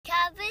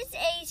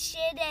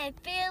and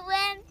Phil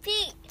and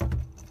Pete.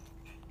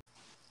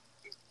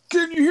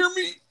 Can you hear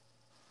me?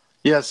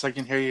 Yes, I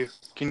can hear you.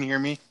 Can you hear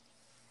me?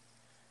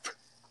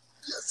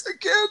 Yes, I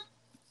can.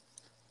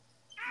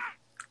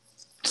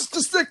 Just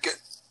a second.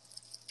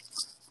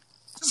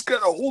 Just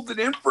gotta hold it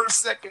in for a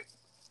second.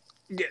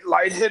 Get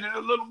lightheaded a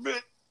little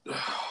bit.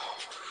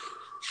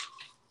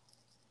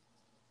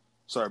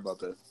 Sorry about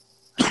that.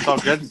 It's all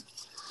good.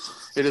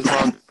 It is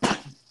all good.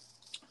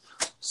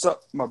 What's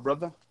up, my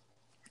brother?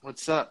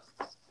 What's up?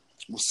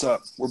 What's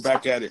up? We're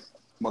back at it,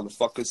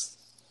 motherfuckers.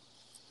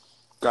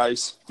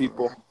 Guys,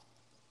 people.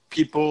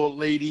 People,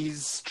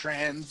 ladies,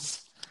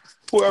 trans,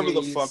 Whoever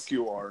gays, the fuck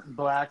you are.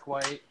 black,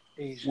 white,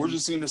 Asian. We're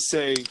just gonna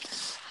say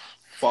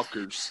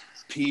fuckers,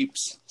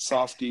 peeps,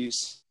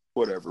 softies,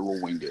 whatever.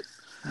 We'll wing it.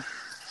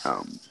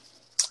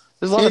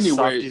 There's a lot anyway. of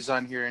softies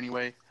on here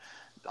anyway.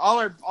 All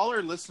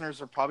our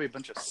listeners are probably a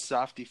bunch of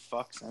softy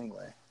fucks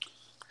anyway.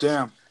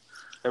 Damn.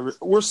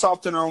 We're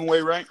soft in our own way,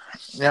 right?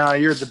 Yeah,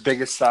 you're the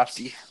biggest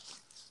softy.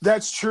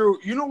 That's true.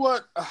 You know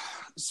what?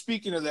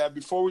 Speaking of that,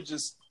 before we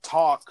just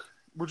talk,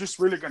 we're just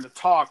really going to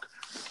talk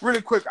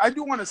really quick. I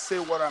do want to say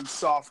what I'm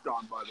soft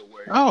on, by the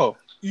way. Oh.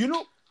 You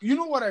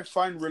know what I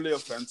find really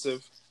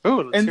offensive?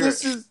 Oh,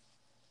 let's hear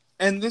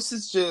it. This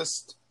is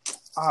just,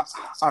 I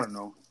don't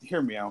know.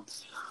 Hear me out.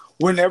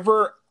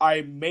 Whenever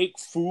I make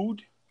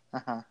food,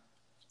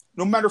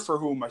 no matter for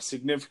whom, my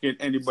significant,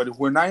 anybody,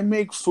 when I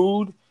make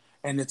food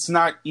and it's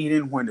not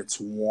eaten when it's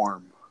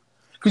warm.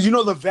 Because,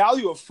 the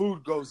value of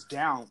food goes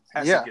down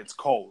as it gets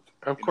cold.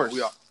 Of course.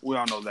 We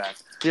all know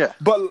that. Yeah.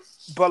 But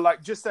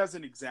like, just as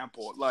an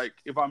example, like,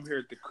 if I'm here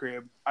at the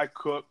crib, I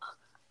cook,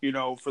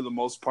 for the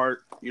most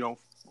part,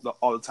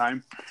 all the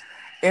time.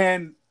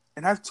 And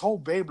I've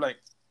told Babe, like,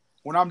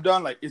 when I'm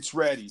done, like, it's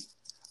ready.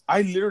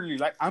 I literally,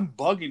 like, I'm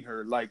bugging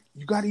her. Like,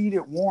 you got to eat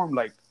it warm.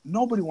 Like,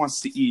 nobody wants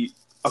to eat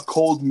a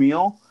cold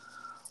meal.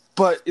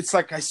 But it's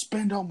like I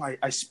spend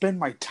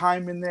my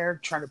time in there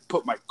trying to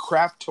put my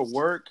crap to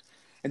work.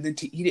 And then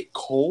to eat it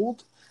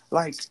cold,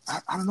 like,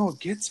 I don't know, it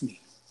gets me.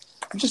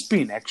 I'm just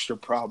being extra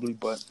probably,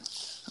 but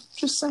I'm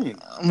just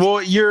saying.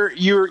 Well,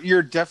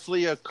 you're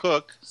definitely a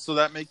cook, so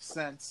that makes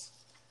sense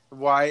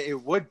why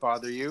it would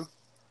bother you.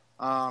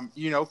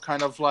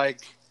 Kind of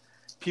like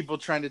people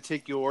trying to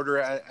take your order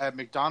at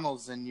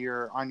McDonald's and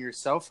you're on your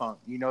cell phone.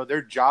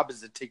 Their job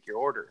is to take your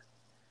order.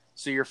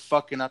 So you're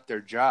fucking up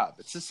their job.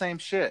 It's the same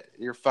shit.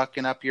 You're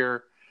fucking up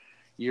your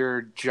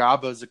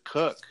job as a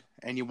cook.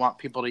 And you want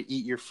people to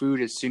eat your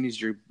food as soon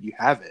as you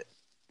have it.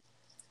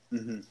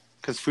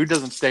 Because food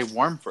doesn't stay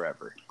warm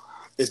forever.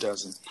 It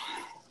doesn't.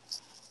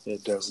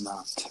 It does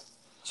not.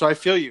 So I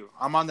feel you.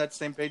 I'm on that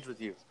same page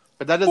with you.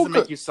 But that doesn't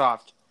make you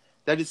soft.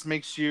 That just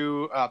makes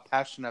you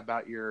passionate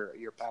about your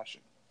passion.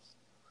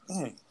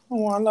 Hey.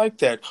 Oh, I like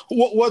that.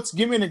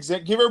 Give me an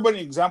example. Give everybody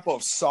an example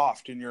of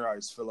soft in your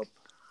eyes, Philip.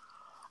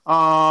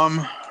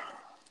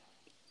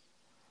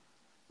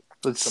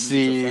 Let's Somebody's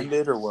see.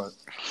 Offended or what?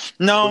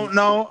 No.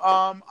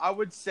 I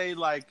would say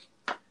like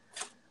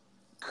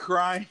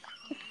crying.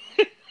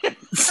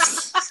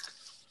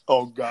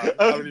 Oh God,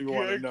 I don't even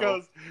want to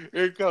know.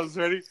 Here it goes.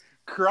 Ready?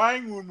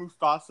 Crying when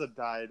Mufasa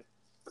died.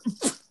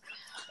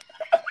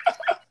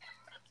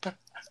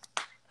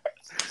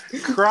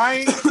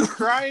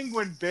 crying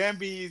when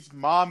Bambi's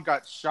mom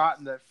got shot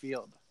in that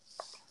field.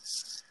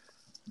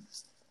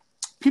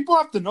 People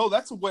have to know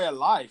that's a way of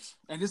life,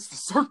 and it's the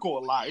circle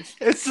of life.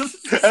 It's a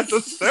circle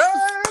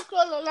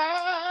of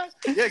life.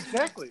 Yeah,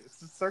 exactly. It's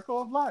the circle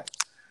of life.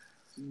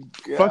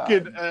 God.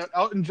 Fucking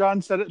Elton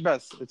John said it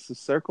best. It's the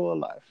circle of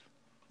life.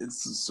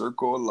 It's the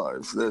circle of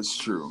life. That's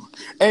true.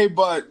 Hey,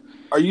 but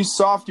are you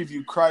soft if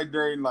you cried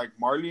during like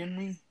Marley and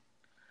Me?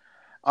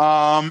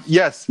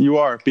 Yes, you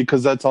are,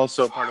 because that's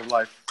also a part of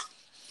life.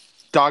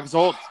 Dog's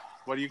old.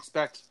 What do you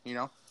expect?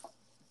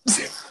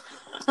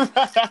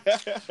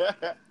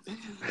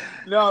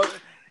 No,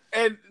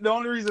 and the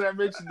only reason I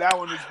mentioned that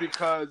one is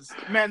because,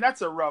 man,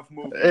 that's a rough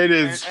movie. It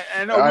is.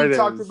 And I know we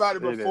talked about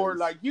it before.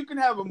 Like, you can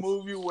have a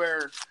movie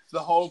where the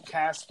whole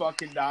cast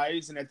fucking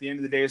dies, and at the end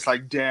of the day, it's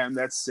like, damn,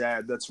 that's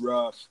sad, that's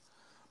rough.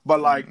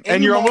 But like,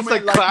 and you're almost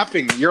like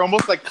clapping. You're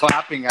almost like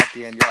clapping at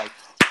the end. You're like,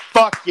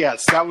 fuck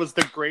yes, that was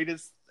the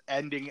greatest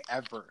ending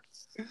ever.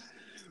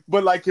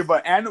 But like, if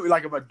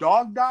a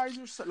dog dies,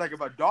 or like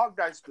if a dog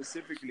dies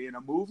specifically in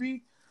a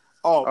movie.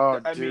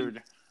 I dude.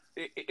 mean,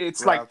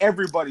 it's like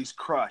everybody's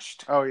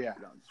crushed. Oh, yeah.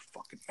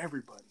 Fucking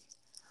everybody.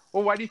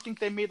 Well, why do you think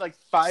they made like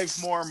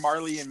 5 more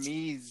Marley and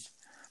Me's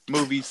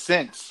movies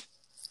since?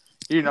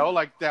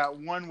 Like that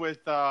one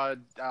with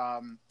Quaid,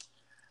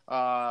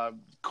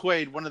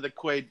 one of the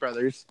Quaid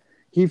brothers.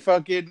 He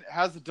fucking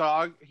has a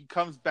dog. He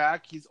comes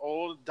back. He's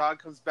old. Dog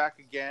comes back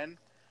again.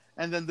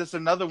 And then there's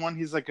another one.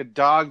 He's like a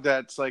dog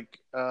that's like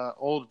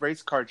old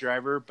race car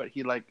driver, but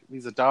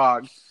he's a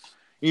dog.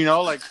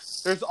 Like,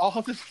 there's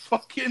all this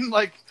fucking,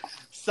 like,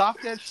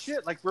 soft-ass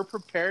shit. Like, we're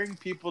preparing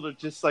people to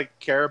just, like,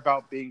 care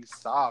about being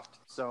soft.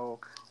 So,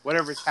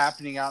 whatever's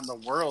happening out in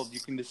the world, you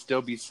can just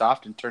still be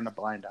soft and turn a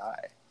blind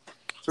eye.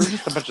 So, we're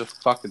just a bunch of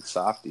fucking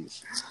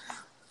softies.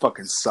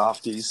 Fucking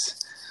softies.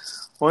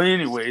 Well,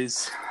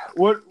 anyways,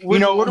 What are we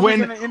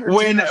gonna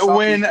entertain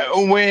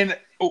ourselves with?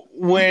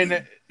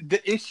 when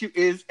the issue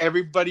is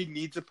everybody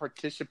needs a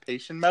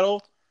participation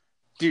medal,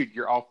 dude,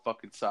 you're all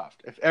fucking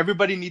soft. If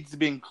everybody needs to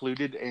be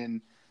included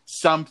in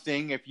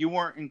something, if you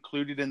weren't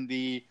included in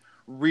the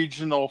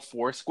regional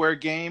Foursquare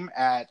game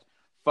at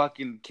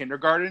fucking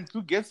kindergarten,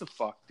 who gives a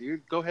fuck,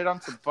 dude? Go hit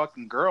on some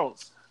fucking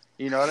girls.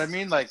 You know what I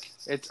mean? Like,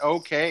 it's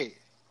okay.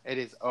 It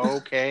is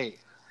okay.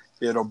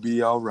 It'll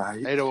be all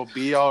right. It'll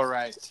be all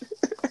right.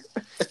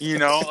 You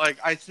know, like,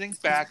 I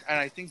think back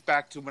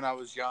to when I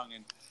was young,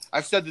 and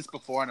I've said this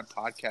before on a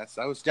podcast.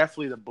 I was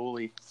definitely the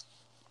bully.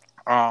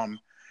 And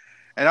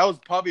I was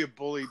probably a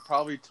bully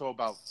till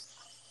about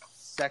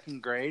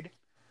second grade.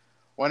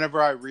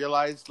 Whenever I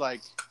realized,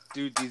 like,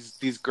 dude,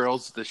 these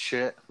girls are the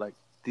shit. Like,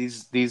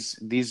 these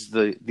are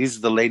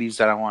the ladies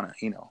that I want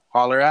to,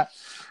 holler at.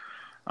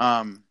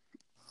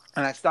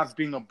 And I stopped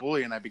being a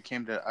bully, and I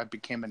became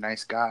a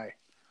nice guy.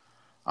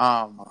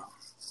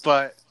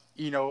 But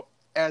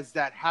as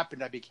that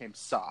happened, I became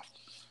soft.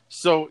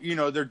 So,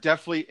 there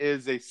definitely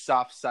is a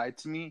soft side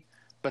to me,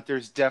 but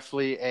there's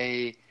definitely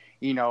a,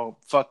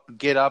 fuck,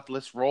 get up,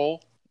 let's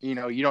roll. You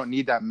don't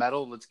need that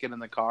medal. Let's get in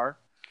the car.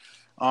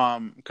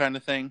 Kind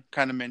of thing,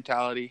 kind of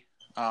mentality.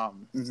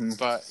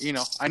 But,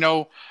 I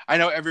know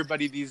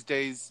everybody these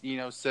days,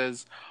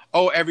 says,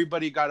 oh,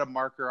 everybody got a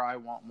marker. I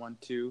want one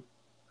too.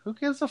 Who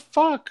gives a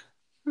fuck?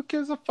 Who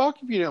gives a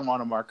fuck if you didn't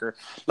want a marker?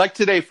 Like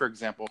today, for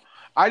example,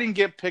 I didn't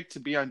get picked to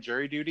be on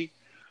jury duty.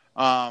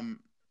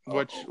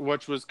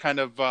 Which was kind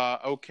of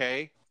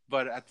okay,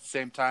 but at the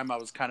same time I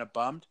was kind of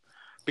bummed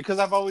because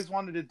I've always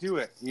wanted to do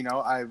it.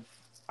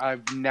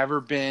 I've never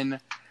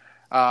been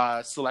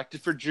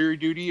selected for jury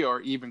duty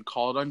or even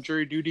called on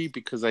jury duty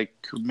because I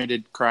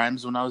committed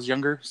crimes when I was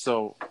younger,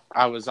 so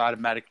I was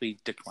automatically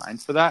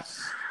declined for that.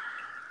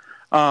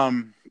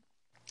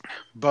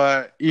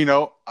 But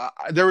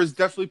there was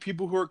definitely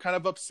people who were kind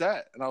of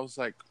upset, and I was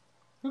like,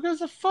 who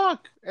gives a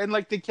fuck? And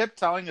like they kept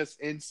telling us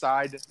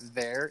inside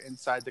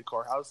the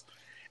courthouse,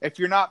 if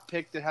you're not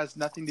picked, it has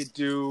nothing to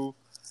do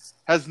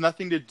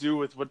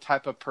with what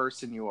type of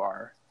person you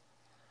are.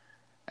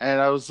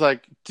 And I was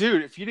like,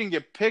 dude, if you didn't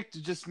get picked,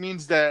 it just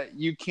means that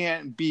you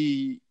can't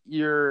be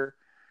you're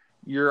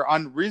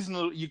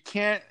unreasonable.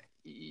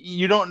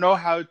 You don't know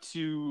how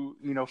to,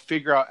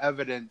 figure out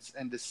evidence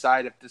and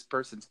decide if this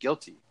person's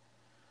guilty.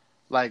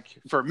 Like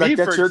for me,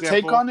 that's for your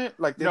example, take on it.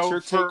 Like that's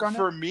your take on it.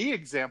 For me,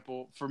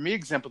 example,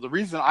 the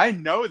reason I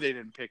know they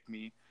didn't pick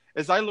me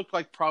is I look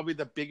like probably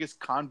the biggest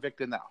convict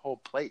in that whole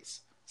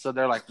place. So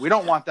they're like, we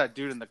don't want that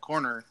dude in the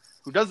corner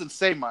who doesn't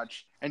say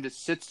much and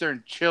just sits there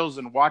and chills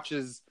and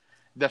watches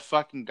the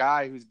fucking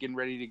guy who's getting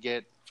ready to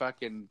get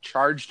fucking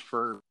charged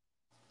for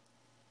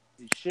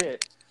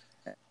shit.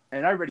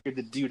 And I already get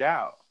the dude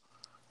out.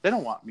 They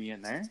don't want me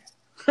in there.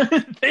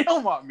 They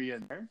don't want me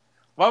in there.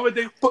 Why would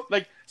they?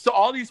 So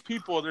all these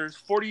people, there's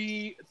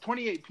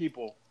 28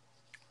 people.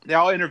 They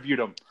all interviewed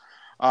him.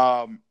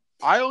 I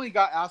only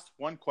got asked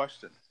one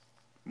question.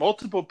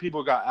 Multiple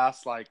people got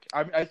asked,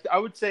 I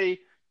would say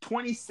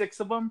 26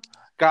 of them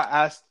got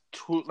asked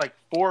 4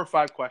 or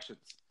 5 questions.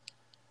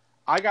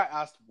 I got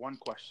asked one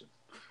question.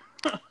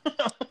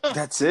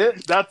 That's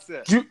it? That's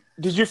it.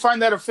 Did you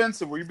find that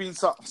offensive? Were you being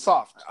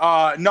soft?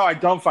 No, I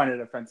don't find it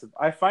offensive.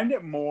 I find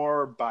it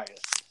more biased.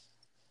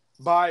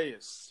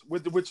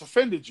 Which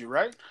offended you,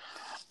 right?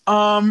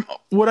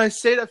 Would I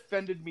say it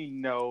offended me?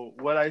 No.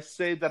 Would I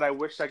say that I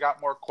wish I got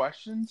more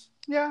questions?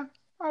 Yeah,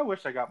 I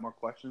wish I got more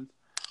questions.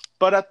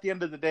 But at the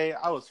end of the day,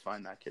 I was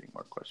fine not getting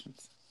more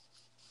questions.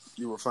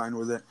 You were fine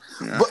with it.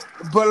 Yeah.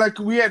 But like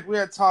we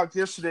had talked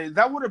yesterday,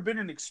 that would have been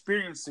an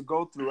experience to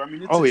go through. I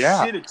mean, it's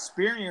a shit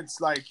experience,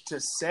 like, to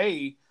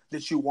say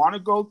that you want to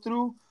go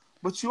through,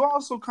 but you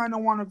also kind of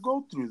want to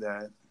go through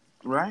that,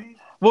 right?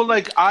 Well,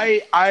 like,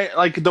 I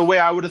like the way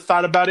I would have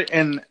thought about it,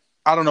 and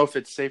I don't know if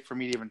it's safe for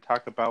me to even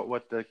talk about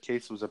what the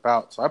case was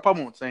about, so I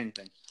probably won't say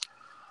anything.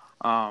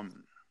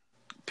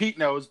 Pete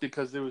knows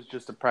because it was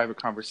just a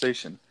private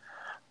conversation,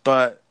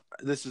 but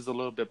this is a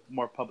little bit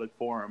more public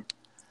forum.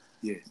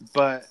 Yeah.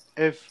 But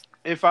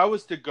if I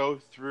was to go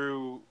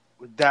through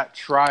that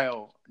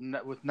trial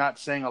with not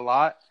saying a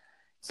lot,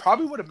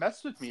 probably would have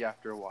messed with me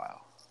after a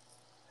while.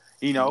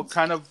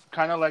 Kind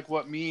of like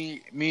what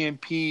me and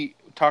Pete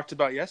talked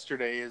about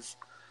yesterday is,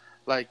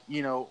 like,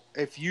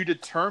 if you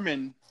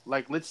determine,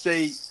 like, let's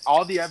say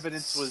all the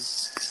evidence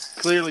was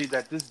clearly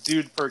that this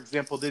dude, for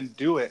example, didn't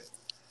do it,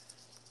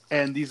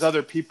 and these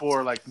other people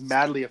are, like,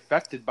 madly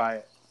affected by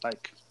it,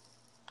 like,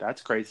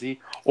 that's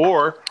crazy.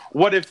 Or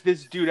what if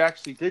this dude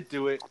actually did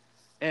do it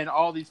and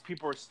all these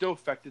people are still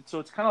affected? So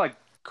it's kind of like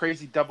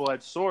crazy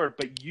double-edged sword,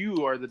 but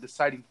you are the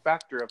deciding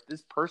factor of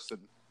this person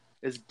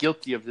is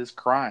guilty of these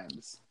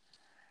crimes.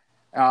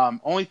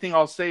 Only thing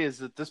I'll say is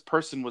that this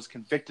person was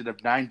convicted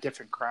of 9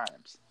 different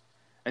crimes.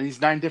 And these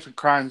 9 different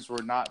crimes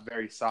were not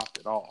very soft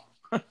at all.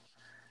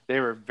 They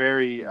were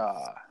very,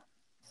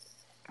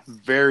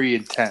 very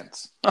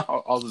intense.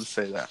 I'll just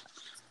say that.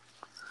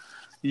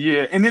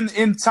 Yeah, and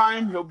in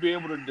time he'll be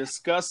able to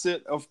discuss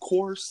it, of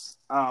course.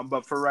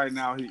 But for right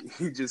now,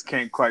 he just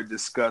can't quite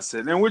discuss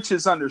it, and which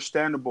is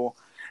understandable.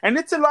 And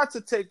it's a lot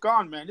to take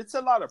on, man. It's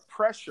a lot of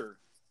pressure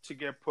to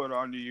get put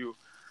onto you.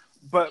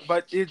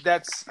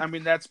 That's I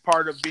mean that's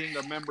part of being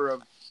a member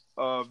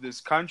of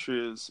this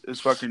country is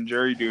fucking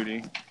jury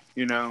duty,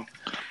 you know.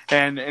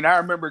 And I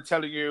remember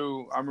telling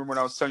you, I remember when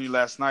I was telling you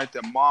last night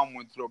that mom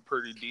went through a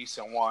pretty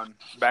decent one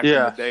back in the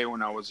Yeah. day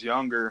when I was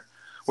younger,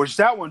 which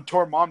that one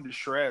tore mom to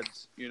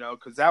shreds, you know,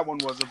 because that one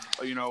was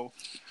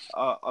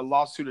a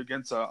lawsuit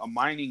against a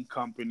mining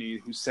company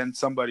who sent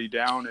somebody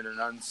down in an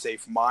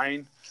unsafe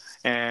mine.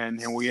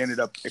 And we ended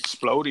up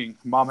exploding.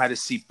 Mom had to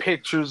see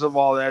pictures of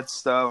all that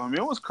stuff. I mean,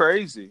 it was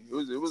crazy.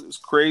 It was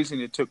crazy,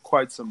 and it took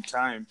quite some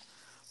time.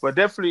 But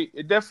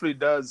it definitely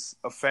does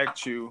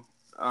affect you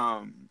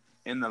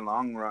in the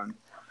long run.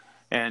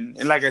 And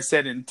like I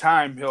said, in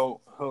time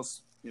he'll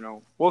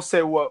we'll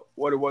say what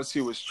it was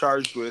he was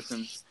charged with,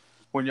 and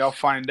when y'all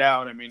find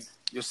out, I mean,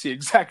 you'll see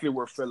exactly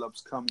where Philip's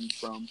coming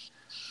from.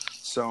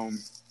 So,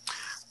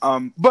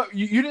 but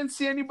you didn't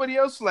see anybody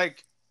else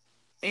like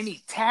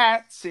any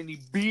tats, any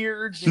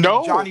beards, any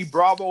No. Johnny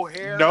Bravo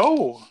hair?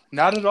 No,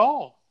 not at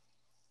all.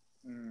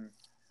 Mm.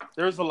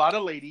 There was a lot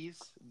of ladies.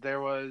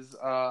 There was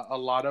a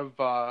lot of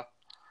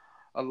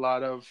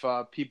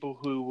people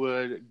who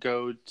would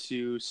go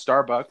to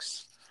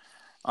Starbucks.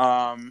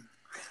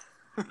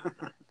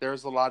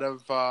 There's a lot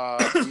of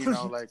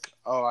like,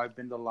 oh, I've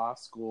been to law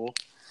school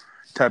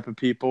type of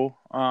people.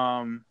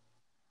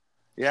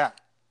 Yeah,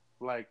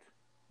 like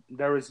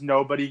there was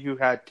nobody who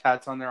had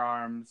tats on their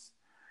arms.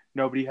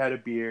 Nobody had a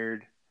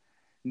beard.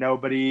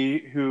 Nobody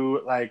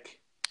who like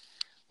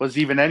was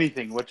even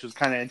anything, which was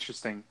kind of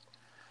interesting.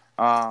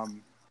 Yeah,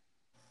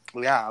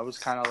 I was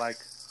kind of like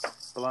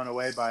blown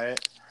away by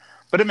it,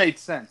 but it made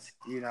sense,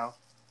 you know,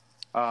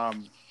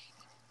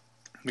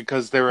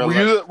 because they were.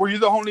 Were you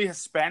the only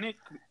Hispanic?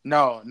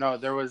 No,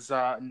 there was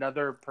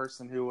another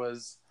person who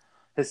was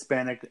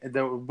Hispanic.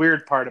 The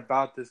weird part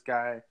about this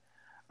guy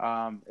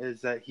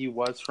is that he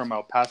was from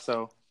El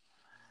Paso,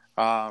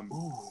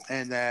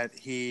 and that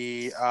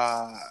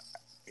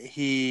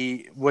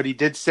what he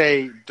did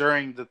say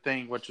during the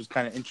thing, which was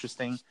kind of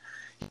interesting,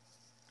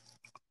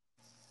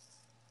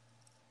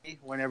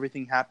 when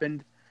everything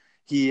happened,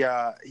 he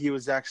woke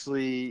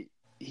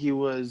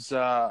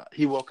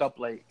up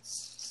late,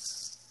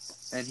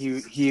 and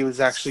he was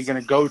actually going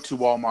to go to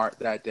Walmart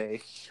that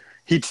day.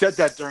 He said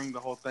that during the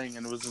whole thing,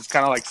 and it was just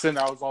kind of like sitting.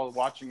 I was all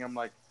watching him,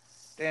 like,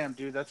 "Damn,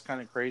 dude, that's kind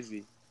of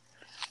crazy."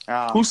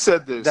 Who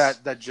said this?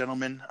 That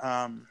gentleman,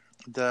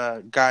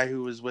 the guy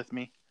who was with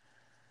me.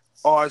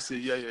 Oh, I see.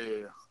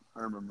 Yeah.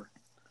 I remember.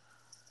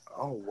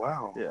 Oh,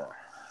 wow. Yeah,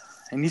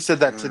 and he said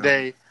that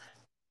today.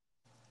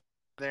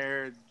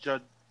 Their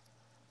judge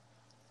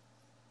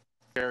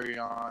carry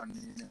on,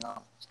 you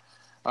know.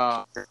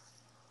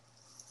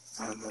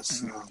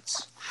 That's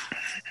nuts.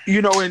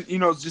 You know, and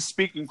just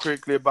speaking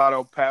quickly about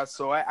El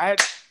Paso, I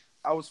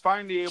was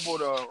able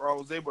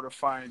to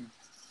find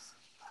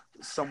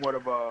somewhat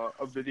of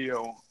a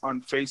video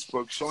on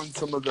Facebook showing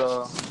some of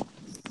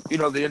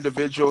the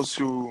individuals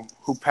who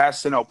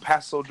passed in El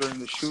Paso during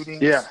the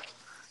shootings. Yeah,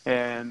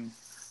 and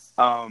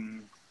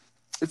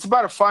it's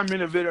about a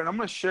 5-minute video, and I'm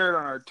gonna share it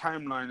on our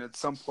timeline at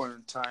some point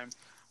in time.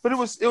 But it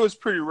was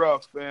pretty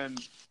rough, and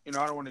I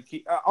don't want to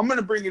keep. I'm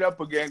gonna bring it up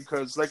again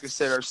because, like I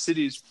said, our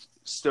city's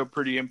still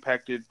pretty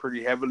impacted,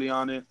 pretty heavily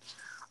on it.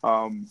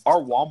 Our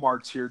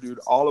WalMarts here, dude.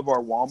 All of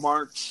our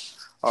WalMarts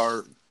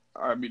are.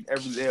 I mean,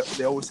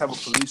 they always have a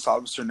police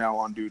officer now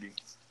on duty.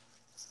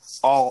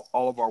 All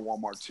of our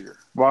WalMarts here.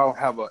 Wow.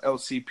 Have a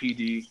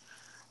LCPD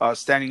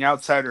standing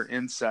outside or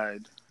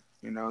inside.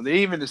 They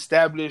even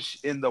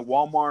established in the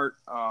Walmart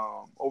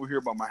over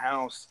here by my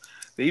house.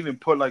 They even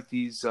put like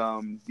these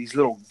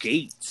little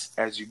gates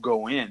as you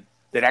go in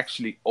that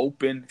actually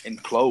open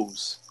and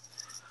close,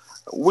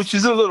 which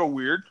is a little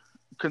weird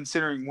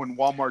considering when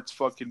Walmart's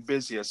fucking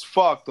busy as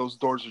fuck. Those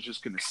doors are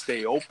just gonna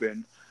stay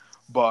open,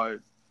 but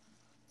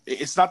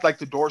it's not like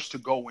the doors to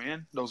go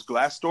in, those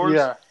glass doors.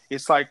 Yeah.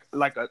 It's like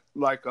a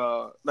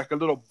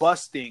little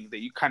bus thing that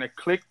you kind of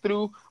click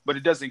through, but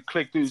it doesn't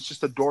click through. It's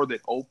just a door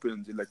that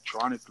opens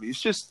electronically.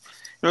 It's just,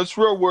 it's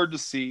real weird to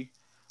see.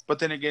 But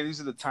then again, these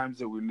are the times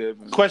that we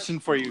live in. Question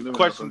for you.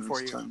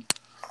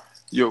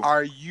 Yo.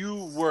 Are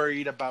you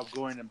worried about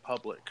going in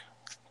public?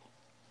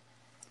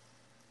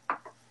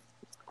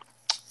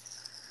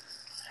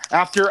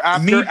 After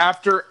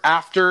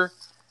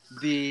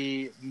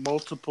the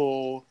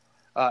multiple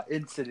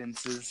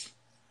incidences,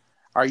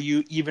 are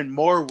you even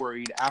more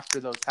worried after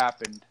those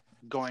happened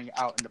going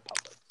out into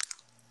public?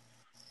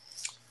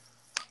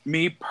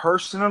 Me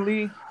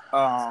personally,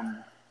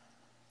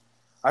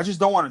 I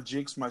just don't want to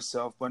jinx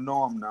myself, but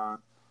no, I'm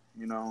not.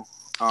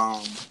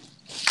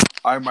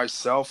 I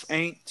myself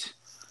ain't.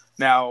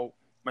 Now,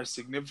 my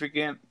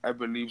significant, I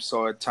believe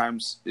so. At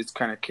times, it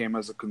kind of came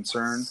as a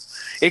concern.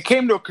 It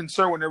came to a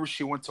concern whenever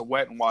she went to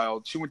Wet and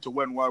Wild. She went to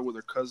Wet and Wild with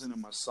her cousin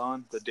and my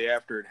son the day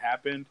after it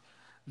happened.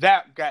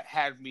 That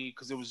had me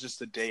because it was just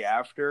the day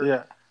after.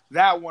 Yeah.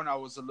 That one I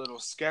was a little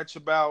sketch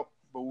about.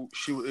 but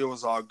it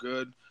was all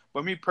good.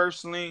 But me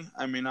personally,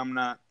 I mean, I'm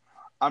not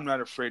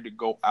afraid to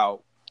go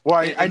out.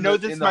 Well, I know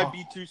this might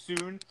be too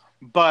soon,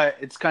 but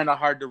it's kind of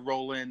hard to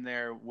roll in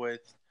there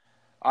with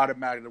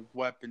automatic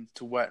weapons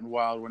to Wet and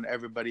Wild when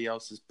everybody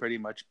else is pretty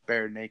much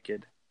bare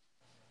naked.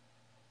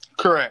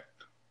 Correct.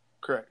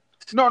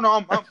 No,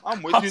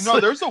 I'm with you. No,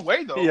 there's a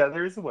way though. Yeah,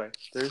 there's a way.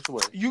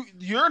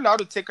 You're allowed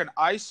to take an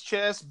ice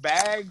chest,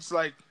 bags,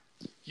 like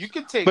you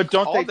can take. But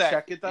don't they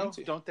check it though?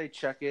 Don't they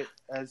check it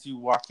as you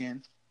walk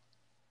in?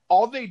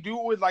 All they do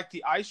with like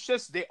the ice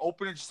chest, they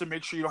open it just to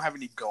make sure you don't have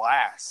any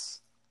glass.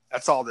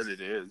 That's all that it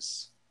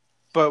is.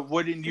 But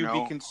wouldn't you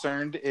be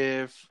concerned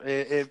if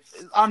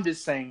I'm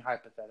just saying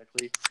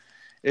hypothetically,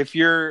 if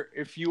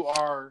you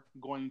are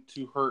going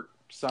to hurt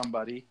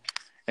somebody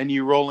and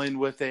you roll in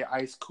with a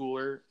ice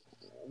cooler,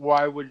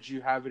 why would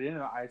you have it in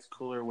an ice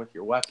cooler with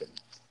your weapon?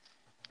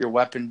 Your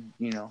weapon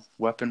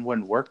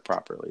wouldn't work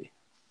properly.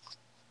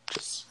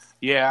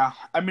 Yeah,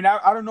 I mean,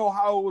 I don't know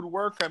how it would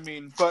work. I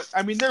mean, but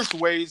I mean, there's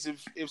ways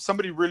if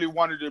somebody really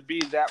wanted to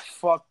be that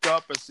fucked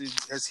up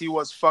as he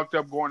was fucked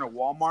up going to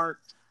Walmart.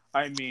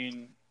 I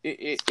mean,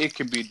 it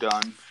can be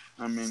done.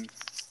 I mean,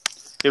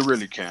 it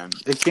really can.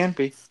 It can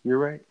be. You're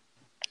right.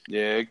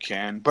 Yeah, it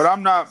can. But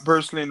I'm not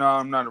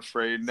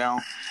afraid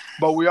now.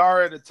 But we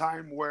are at a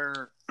time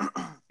where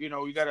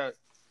you gotta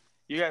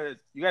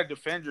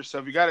defend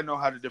yourself. You gotta know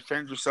how to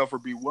defend yourself or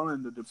be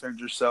willing to defend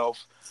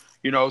yourself.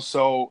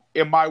 So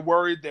am I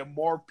worried that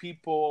more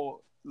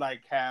people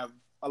like have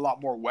a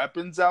lot more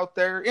weapons out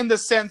there in the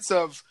sense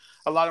of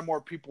a lot of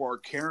more people are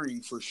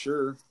carrying for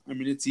sure. I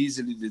mean, it's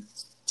easy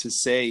to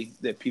say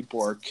that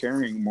people are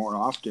carrying more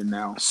often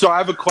now. So I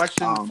have a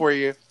question for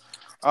you.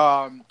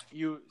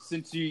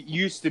 Since you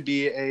used to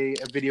be a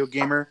video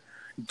gamer,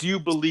 do you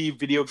believe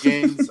video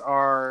games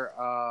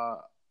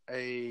are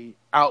a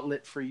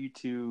outlet for you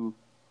to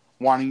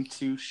wanting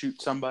to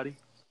shoot somebody?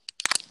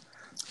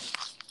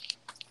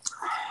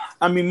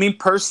 I mean, me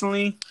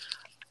personally,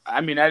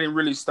 I didn't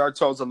really start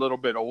till I was a little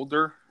bit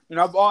older.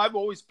 I've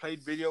always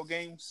played video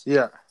games.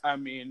 Yeah. I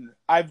mean,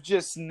 I've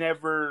just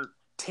never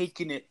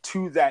taken it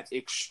to that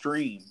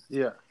extreme.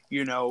 Yeah.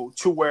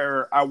 To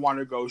where I want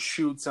to go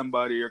shoot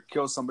somebody or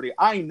kill somebody.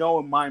 I know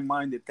in my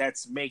mind that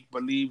that's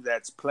make-believe,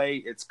 that's play,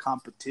 it's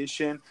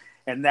competition,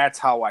 and that's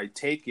how I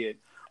take it.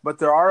 But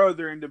there are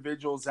other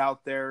individuals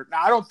out there.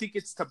 Now, I don't think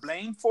it's to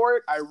blame for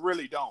it. I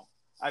really don't.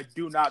 I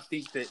do not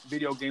think that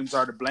video games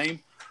are to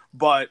blame.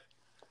 But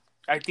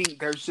I think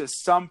there's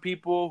just some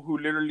people who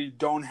literally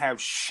don't have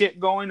shit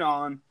going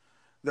on.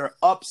 They're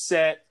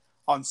upset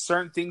on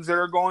certain things that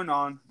are going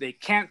on. They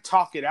can't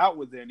talk it out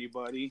with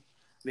anybody.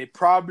 They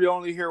probably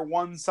only hear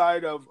one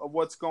side of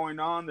what's going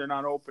on. They're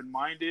not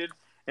open-minded.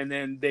 And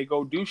then they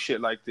go do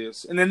shit like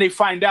this. And then they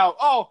find out,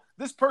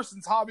 this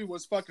person's hobby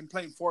was fucking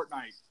playing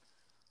Fortnite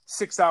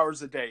 6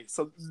 hours a day.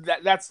 So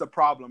that's the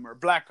problem. Or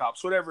Black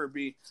Ops, whatever it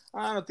be.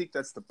 I don't think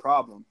that's the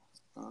problem.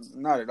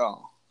 Not at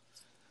all.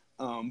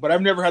 But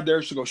I've never had the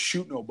urge to go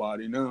shoot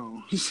nobody.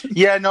 No.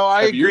 Yeah, no,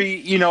 I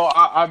agree.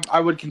 I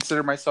would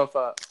consider myself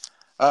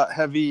a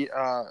heavy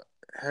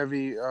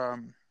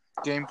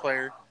game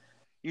player.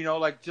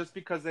 Like just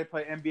because they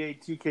play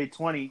NBA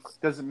 2K20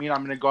 doesn't mean I'm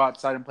going to go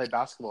outside and play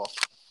basketball.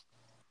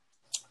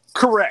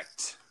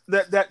 Correct.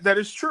 That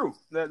is true.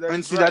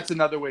 That's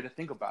another way to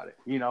think about it.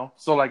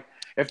 So like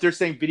if they're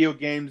saying video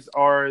games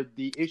are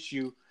the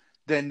issue,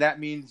 then that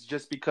means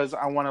just because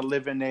I want to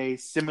live in a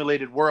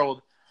simulated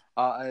world.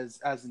 As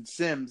in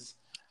Sims,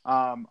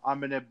 I'm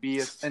going to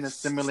be in a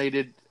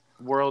simulated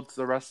world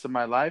the rest of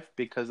my life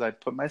because I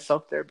put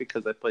myself there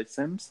because I play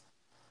Sims.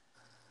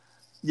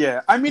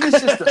 Yeah, I mean,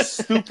 it's just a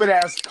stupid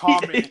ass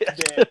comment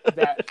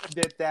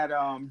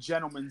that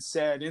gentleman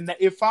said. And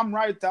if I'm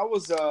right, that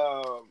was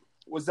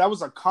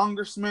a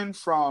congressman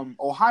from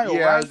Ohio.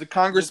 Yeah, right? It was a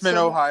congressman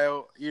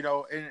Ohio.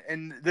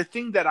 And the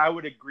thing that I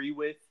would agree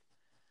with,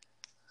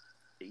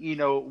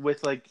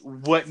 with like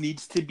what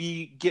needs to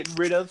be getting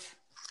rid of.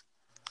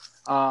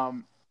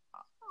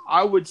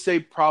 I would say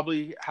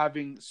probably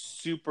having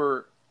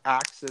super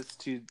access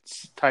to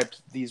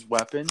these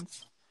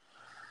weapons.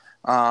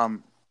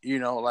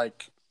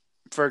 Like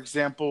for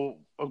example,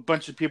 a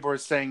bunch of people are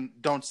saying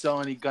don't sell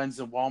any guns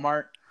in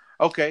Walmart.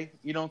 Okay,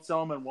 you don't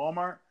sell them in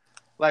Walmart.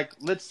 Like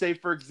let's say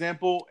for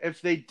example,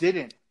 if they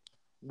didn't,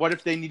 what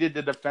if they needed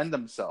to defend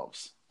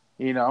themselves?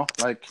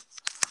 Like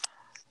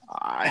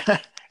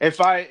I've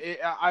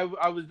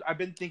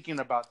been thinking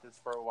about this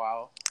for a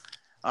while.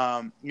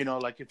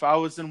 Like if I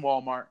was in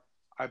Walmart,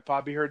 I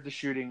probably heard the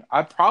shooting.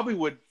 I probably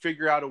would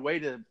figure out a way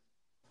to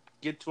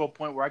get to a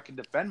point where I can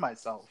defend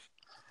myself.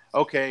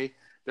 Okay,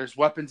 there's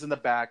weapons in the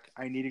back.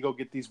 I need to go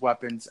get these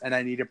weapons, and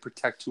I need to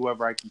protect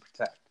whoever I can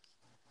protect.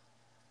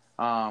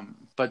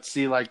 But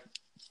see, like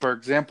for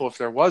example, if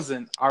there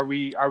wasn't, are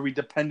we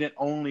dependent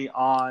only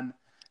on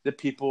the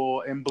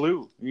people in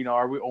blue?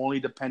 Are we only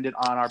dependent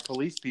on our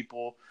police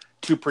people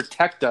to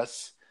protect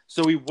us,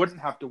 so we wouldn't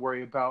have to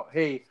worry about,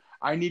 hey,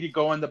 I need to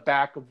go in the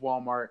back of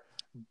Walmart,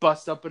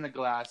 bust up in a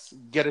glass,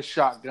 get a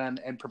shotgun,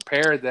 and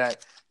prepare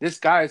that this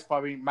guy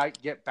probably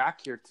might get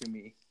back here to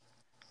me.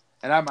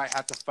 and I might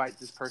have to fight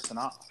this person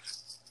off.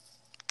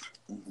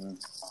 Mm-hmm.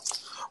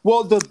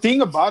 Well, the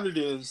thing about it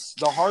is,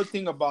 the hard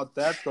thing about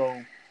that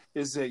though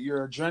is that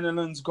your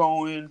adrenaline's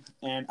going,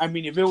 and I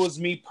mean, if it was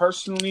me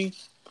personally,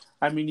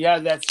 I mean, yeah,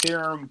 that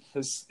theorem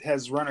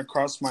has run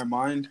across my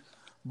mind,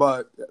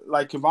 but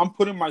like if I'm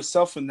putting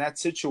myself in that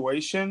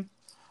situation,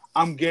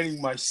 I'm getting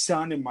my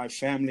son and my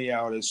family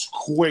out as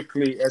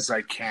quickly as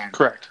I can.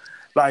 Correct.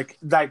 Like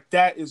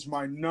that is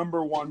my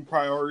number one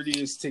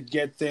priority, is to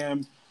get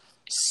them,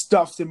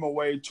 stuff them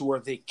away to where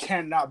they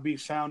cannot be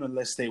found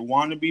unless they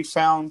want to be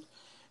found.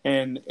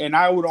 And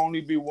I would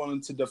only be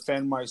willing to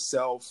defend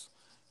myself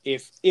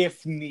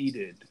if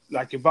needed.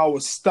 Like if I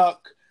was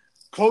stuck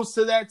close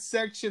to that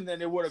section,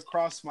 then it would have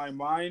crossed my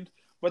mind.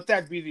 But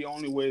that'd be the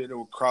only way that it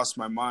would cross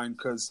my mind.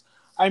 Because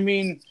I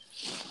mean,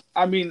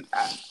 I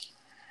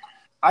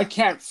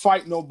can't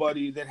fight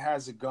nobody that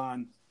has a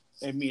gun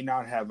and me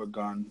not have a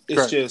gun. It's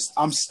Correct. just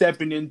I'm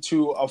stepping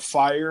into a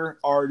fire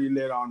already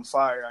lit on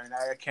fire, and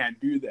I can't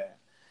do that.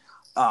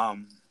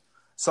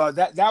 So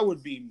that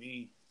would be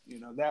me. You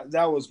know,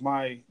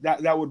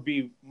 that would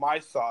be my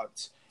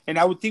thoughts. And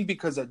I would think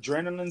because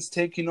adrenaline's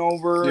taking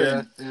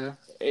over,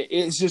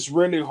 it's just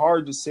really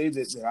hard to say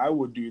that I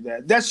would do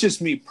that. That's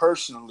just me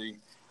personally.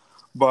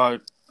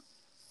 But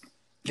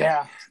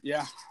yeah.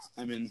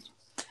 I mean,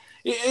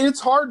 it's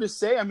hard to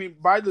say. I mean,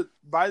 by the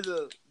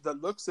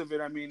looks of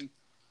it, I mean,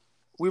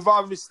 we've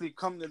obviously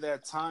come to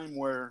that time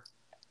where,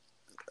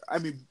 I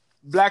mean,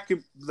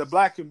 the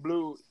black and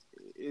blue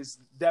is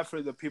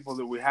definitely the people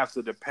that we have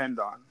to depend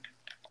on.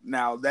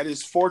 Now, that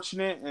is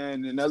fortunate,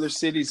 and in other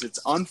cities,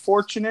 it's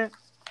unfortunate,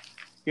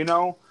 you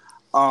know,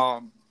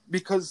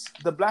 because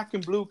the black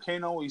and blue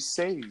can't always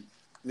save.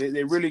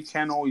 They really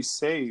can't always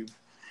save.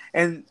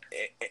 And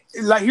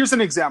like, here's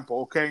an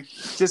example, okay?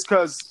 Just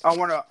because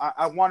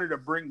I wanted to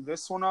bring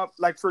this one up.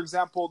 Like, for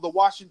example, the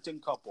Washington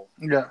couple.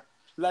 Yeah.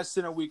 Less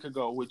than a week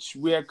ago, which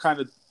we had kind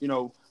of, you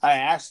know, I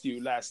asked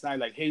you last night,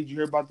 like, hey, did you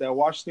hear about that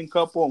Washington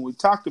couple? And we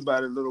talked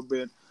about it a little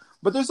bit.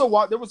 But there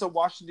was a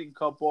Washington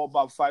couple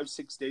about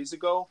 5-6 days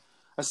ago,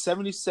 a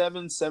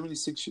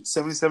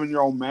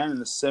 77-year-old man and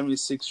a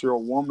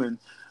 76-year-old woman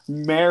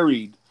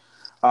married.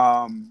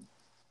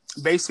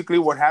 Basically,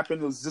 what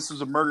happened was this was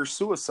a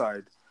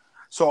murder-suicide.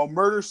 So a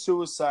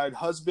murder-suicide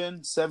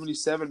husband,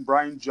 77,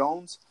 Brian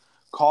Jones,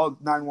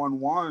 called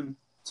 911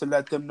 to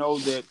let them know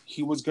that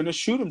he was going to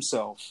shoot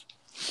himself.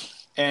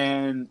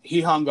 And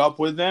he hung up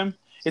with them.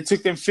 It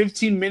took them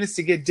 15 minutes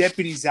to get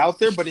deputies out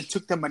there, but it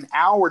took them an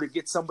hour to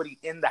get somebody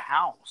in the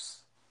house.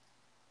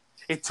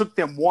 It took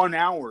them 1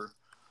 hour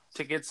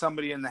to get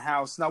somebody in the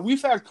house. Now,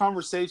 we've had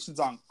conversations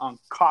on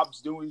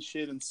cops doing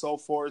shit and so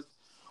forth.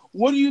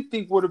 What do you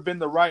think would have been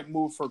the right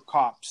move for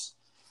cops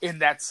in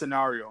that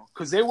scenario?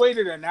 Because they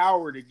waited an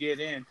hour to get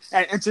in.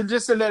 And to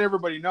let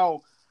everybody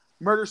know,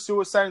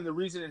 murder-suicide and the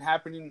reason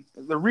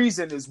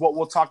is what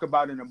we'll talk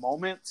about in a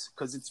moment,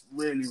 because it's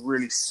really,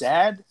 really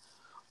sad.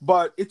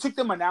 But it took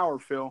them an hour,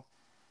 Phil,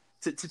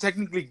 to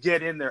technically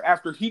get in there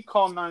after he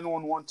called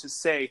 911 to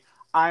say,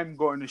 I'm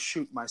going to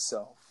shoot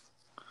myself.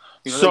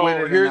 You know, so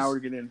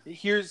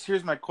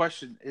here's my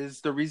question.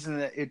 Is the reason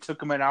that it took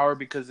them an hour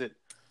because it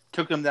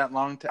took them that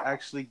long to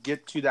actually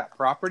get to that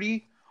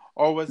property?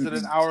 Or was it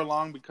an hour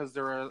long because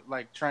they were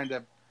like trying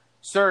to,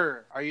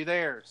 sir, are you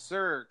there?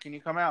 Sir, can you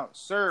come out?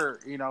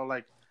 Sir, you know,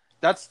 like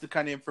that's the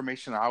kind of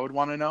information I would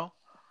want to know.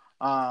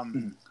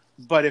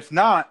 But if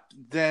not,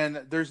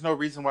 then there's no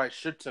reason why it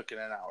should took it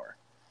an hour.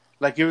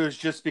 Like it was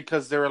just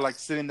because they were like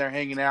sitting there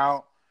hanging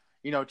out,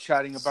 you know,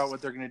 chatting about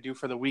what they're going to do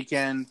for the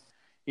weekend,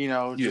 you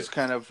know, just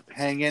kind of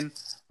hanging.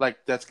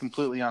 Like that's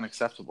completely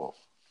unacceptable.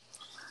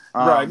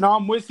 Right. No,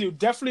 I'm with you.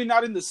 Definitely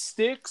not in the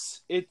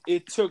sticks.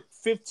 It took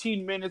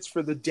 15 minutes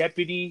for the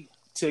deputy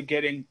to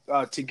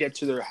get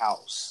to their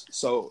house.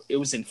 So it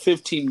was in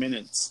 15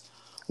 minutes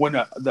when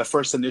the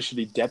first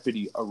initially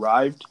deputy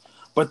arrived.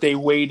 But they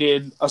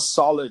waited a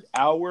solid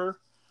hour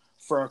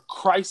for a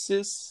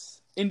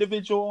crisis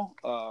individual,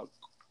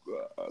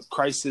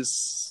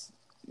 crisis,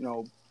 you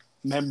know,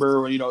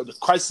 member, you know, the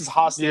crisis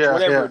hostage,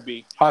 whatever it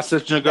be.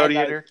 Hostage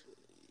negotiator.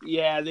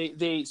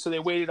 They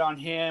waited on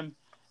him,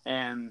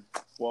 and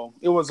well,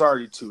 it was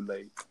already too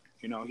late.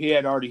 You know,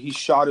 he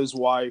shot his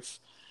wife,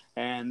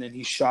 and then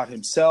he shot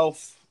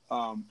himself.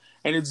 And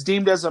it's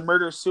deemed as a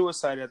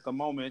murder-suicide at the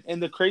moment.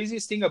 And the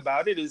craziest thing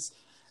about it is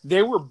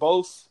they were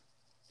both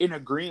in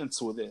agreement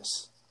with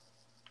this.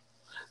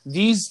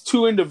 These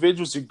two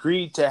individuals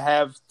agreed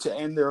to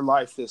end their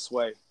life this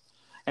way.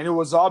 And it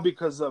was all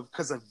because of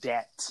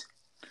debt.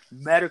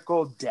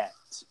 Medical debt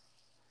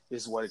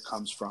is what it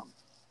comes from.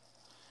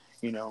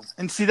 You know?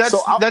 And see,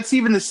 that's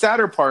even the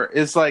sadder part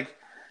is like,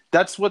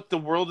 that's what the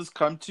world has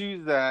come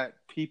to, that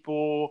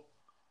people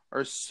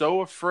are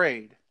so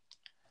afraid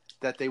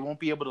that they won't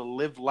be able to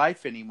live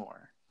life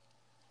anymore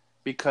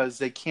because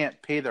they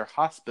can't pay their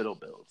hospital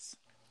bills.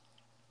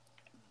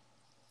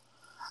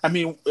 I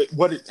mean,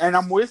 and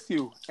I'm with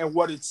you. And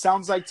what it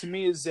sounds like to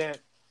me is that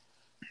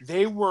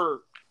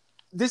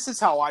this is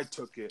how I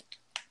took it.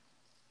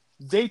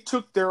 They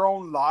took their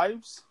own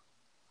lives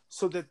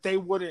so that they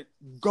wouldn't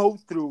go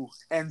through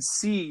and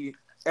see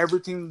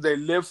everything they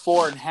live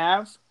for and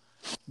have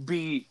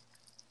be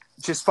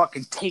just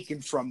fucking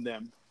taken from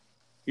them.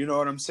 You know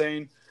what I'm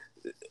saying?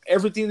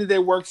 Everything that they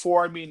worked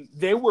for, I mean,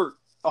 they were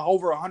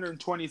over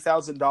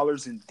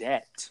 $120,000 in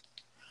debt,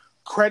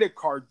 credit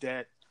card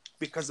debt,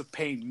 because of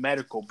paying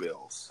medical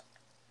bills.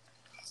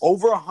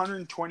 Over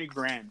 120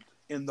 grand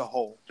in the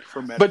hole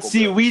for medical bills. But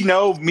see, we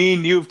know, me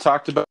and you've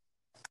talked about,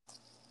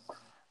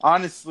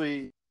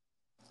 honestly,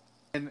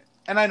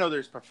 and I know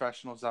there's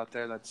professionals out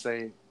there that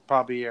say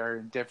probably are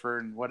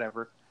indifferent and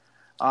whatever.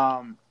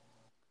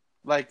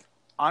 Like,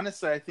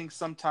 honestly, I think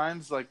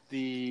sometimes like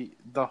the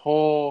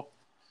whole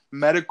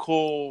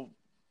medical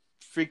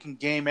freaking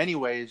game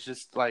anyway is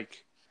just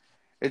like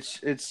it's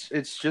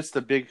just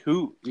a big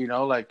hoot, you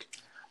know, like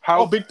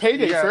how big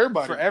payday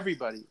for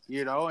everybody,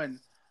 you know, and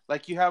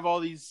like you have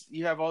all these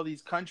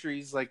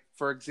countries, like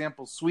for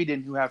example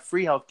Sweden, who have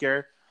free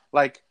healthcare.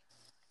 Like,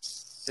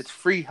 it's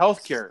free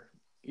healthcare,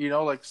 you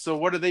know, like, so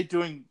what are they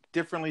doing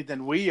differently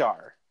than we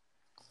are,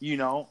 you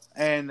know?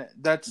 And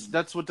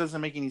that's what doesn't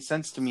make any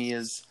sense to me,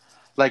 is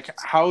like,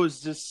 how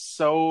is this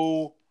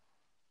so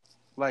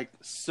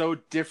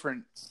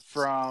different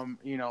from,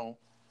 you know,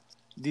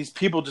 these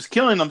people just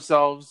killing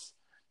themselves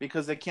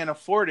because they can't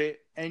afford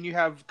it, and you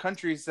have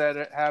countries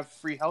that have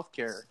free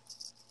healthcare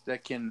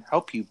that can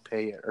help you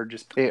pay it or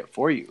just pay it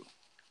for you.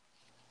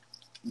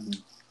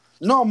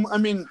 No, I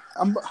mean,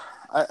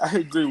 I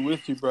agree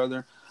with you,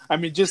 brother. I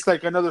mean, just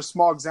like another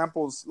small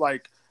examples,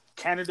 like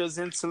Canada's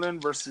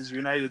insulin versus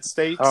United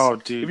States. Oh,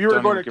 dude! If you were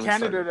to go to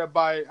Canada to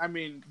buy, I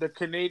mean, a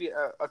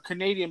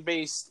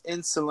Canadian-based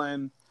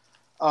insulin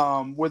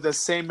with the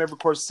same, of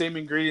course, same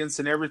ingredients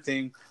and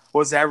everything,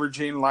 was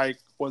averaging like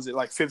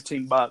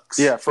 $15?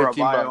 Yeah, for a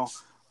vial.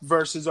 $15.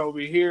 Versus over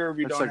here, if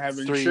you don't have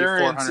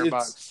insurance,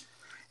 $300-$400.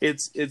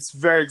 It's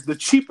very, the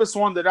cheapest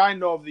one that I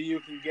know of that you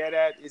can get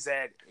at is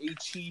at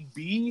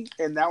HEB,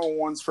 and that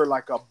one's for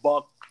like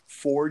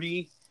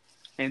 $1.40,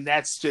 and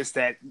that's just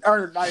at,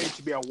 or not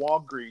HEB, at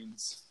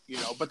Walgreens, you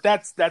know. But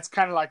that's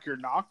kind of like your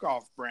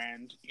knockoff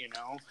brand, you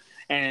know.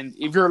 And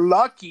if you're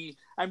lucky,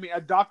 I mean,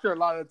 a doctor a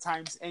lot of the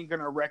times ain't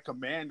gonna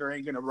recommend or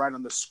ain't gonna write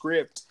on the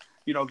script,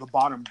 you know, the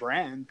bottom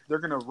brand. They're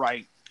gonna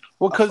write.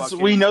 Well, because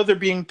we know they're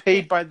being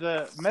paid by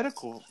the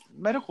medical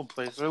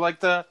place, or like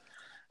the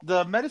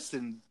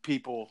medicine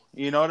people.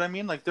 You know what I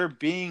mean? Like, they're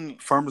being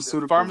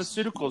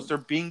pharmaceuticals. They're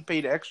being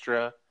paid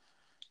extra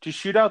to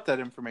shoot out that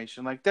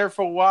information. Like, there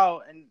for a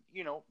while, and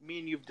you know, me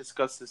and you've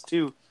discussed this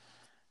too.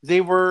 They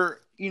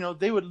were, you know,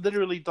 they would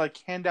literally like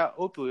hand out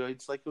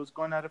opioids like it was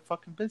going out of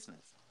fucking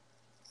business.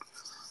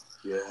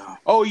 Yeah.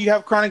 Oh, you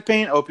have chronic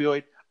pain?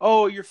 Opioid.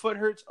 Oh, your foot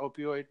hurts?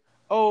 Opioid.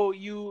 Oh,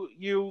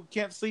 you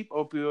can't sleep?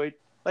 Opioid.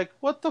 Like,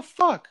 what the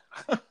fuck?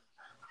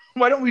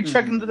 Why don't we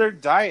check into their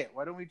diet?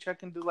 Why don't we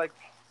check into like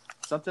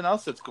something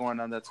else that's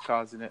going on that's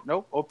causing it?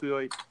 Nope,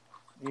 opioid.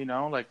 You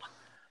know, like,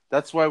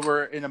 that's why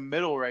we're in the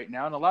middle right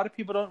now, and a lot of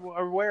people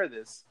are aware of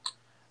this.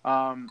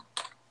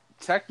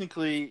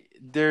 Technically,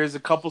 there's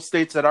a couple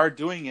states that are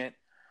doing it,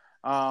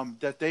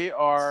 that they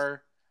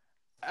are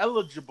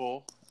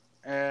eligible,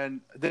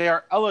 and they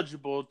are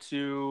eligible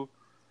to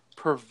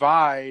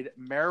provide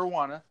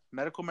marijuana,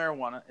 medical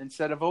marijuana,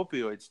 instead of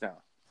opioids now.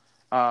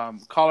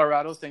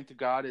 Colorado, thank to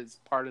God, is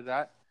part of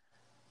that,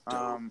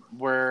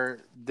 where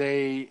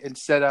they,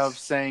 instead of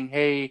saying,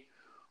 hey,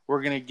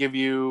 we're going to give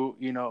you,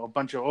 you know, a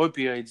bunch of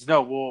opioids,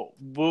 no,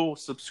 we'll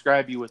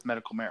subscribe you with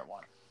medical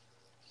marijuana.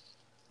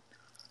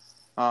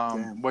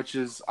 Which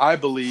is, I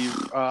believe,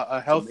 a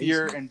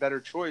healthier and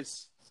better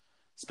choice,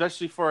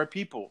 especially for our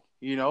people.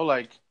 You know,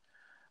 like,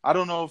 I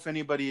don't know if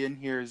anybody in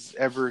here has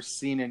ever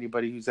seen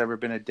anybody who's ever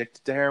been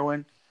addicted to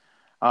heroin,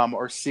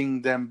 or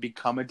seeing them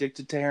become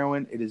addicted to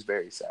heroin. It is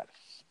very sad.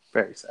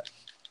 Very sad.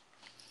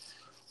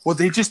 Well,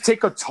 they just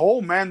take a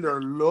toll, man.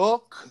 Their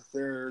look,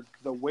 the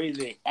way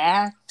they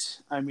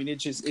act. I mean, it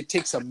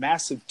takes a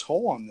massive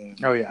toll on them.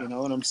 Oh, yeah. You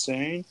know what I'm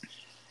saying?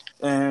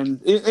 And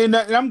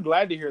I'm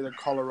glad to hear that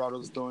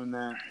Colorado's doing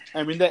that.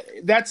 I mean,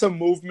 that's a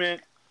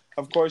movement.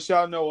 Of course,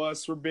 y'all know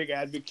us. We're big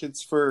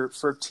advocates for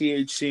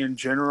THC in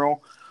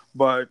general.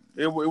 But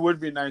it would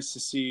be nice to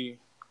see.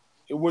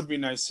 It would be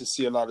nice to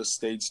see a lot of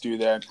states do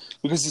that,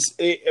 because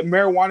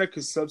marijuana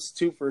could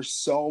substitute for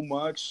so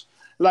much.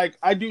 Like,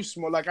 I do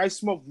smoke. Like, I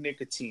smoke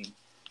nicotine,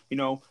 you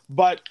know.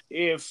 But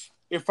if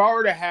I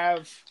were to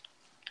have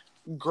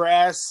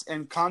grass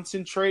and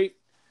concentrate,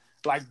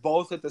 like,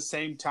 both at the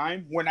same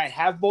time, when I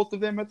have both of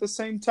them at the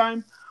same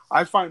time,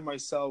 I find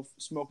myself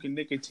smoking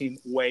nicotine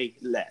way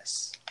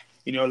less.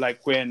 You know,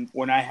 like when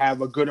I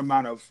have a good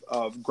amount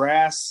of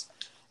grass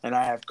and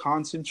I have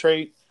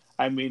concentrate.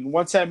 I mean,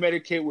 once I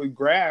medicate with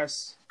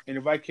grass, and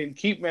if I can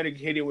keep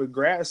medicating with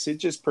grass, it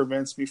just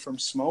prevents me from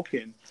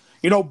smoking.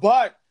 You know,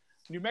 but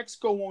New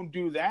Mexico won't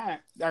do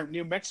that.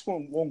 New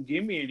Mexico won't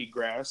give me any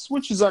grass,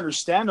 which is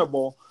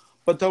understandable,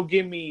 but they'll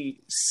give me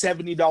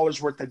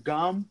 $70 worth of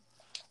gum,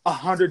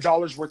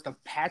 $100 worth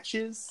of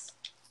patches,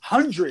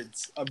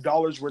 hundreds of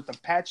dollars worth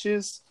of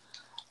patches,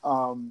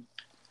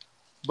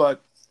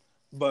 but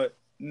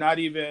not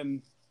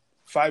even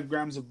 5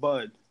 grams of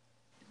bud.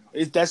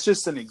 that's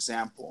just an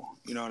example.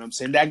 You know what I'm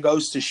saying? That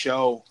goes to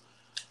show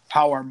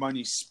how our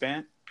money's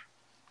spent,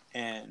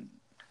 and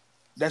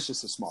that's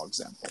just a small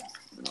example.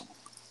 You know,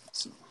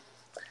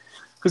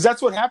 because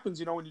that's what happens.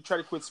 You know, when you try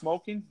to quit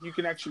smoking, you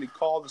can actually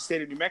call the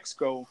state of New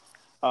Mexico.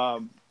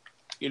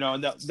 You know,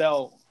 and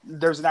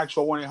there's an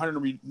actual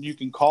 1-800 you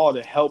can call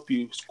to help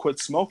you quit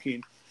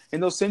smoking,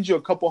 and they'll send you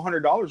a couple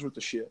 $100 worth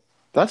of shit.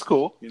 That's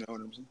cool. You know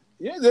what I'm saying?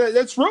 Yeah,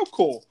 that's real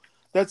cool.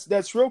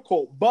 That's real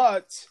cool.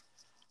 But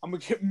I'm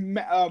gonna get,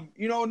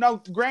 you know,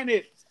 now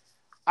granted,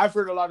 I've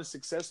heard a lot of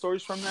success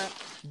stories from that,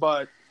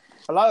 but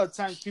a lot of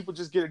times people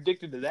just get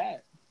addicted to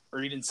that,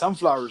 or eating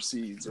sunflower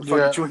seeds, or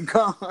fucking chewing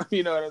gum.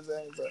 You know what I'm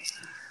saying? So,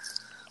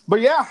 but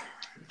yeah,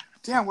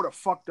 damn, what a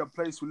fucked up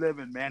place we live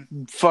in, man.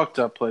 Fucked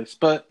up place,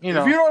 but you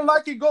know, if you don't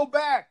like it, go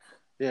back.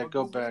 Yeah,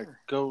 go back. There.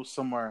 Go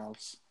somewhere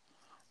else.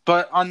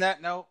 But on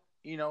that note,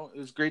 you know, it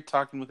was great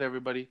talking with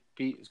everybody.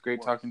 Pete, it's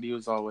great talking to you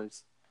as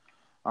always.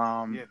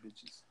 Yeah,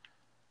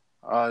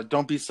 bitches.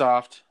 Don't be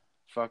soft.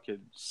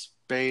 Fucking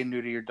spay and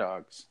neuter your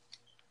dogs.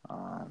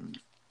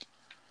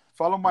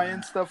 Follow my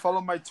Insta,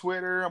 follow my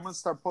Twitter. I'm going to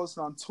start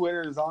posting on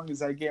Twitter as long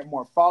as I get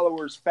more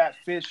followers. Fat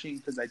Fishing,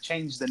 because I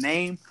changed the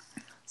name.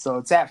 So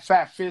it's at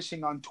Fat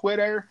Fishing on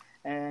Twitter,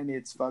 and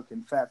it's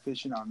fucking Fat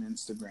Fishing on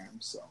Instagram.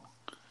 So,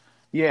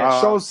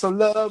 yeah, show us some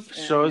love.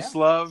 Show us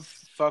love.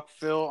 Fuck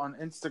Phil on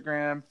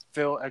Instagram.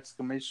 Phil !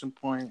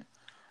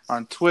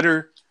 On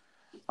Twitter.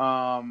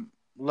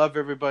 Love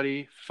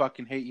everybody.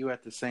 Fucking hate you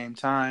at the same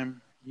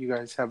time. You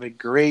guys have a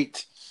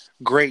great,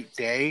 great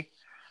day.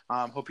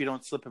 Hope you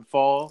don't slip and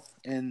fall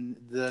in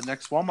the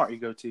next Walmart you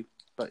go to.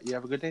 But you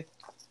have a good day.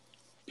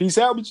 Peace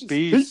out, bitches.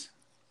 Peace.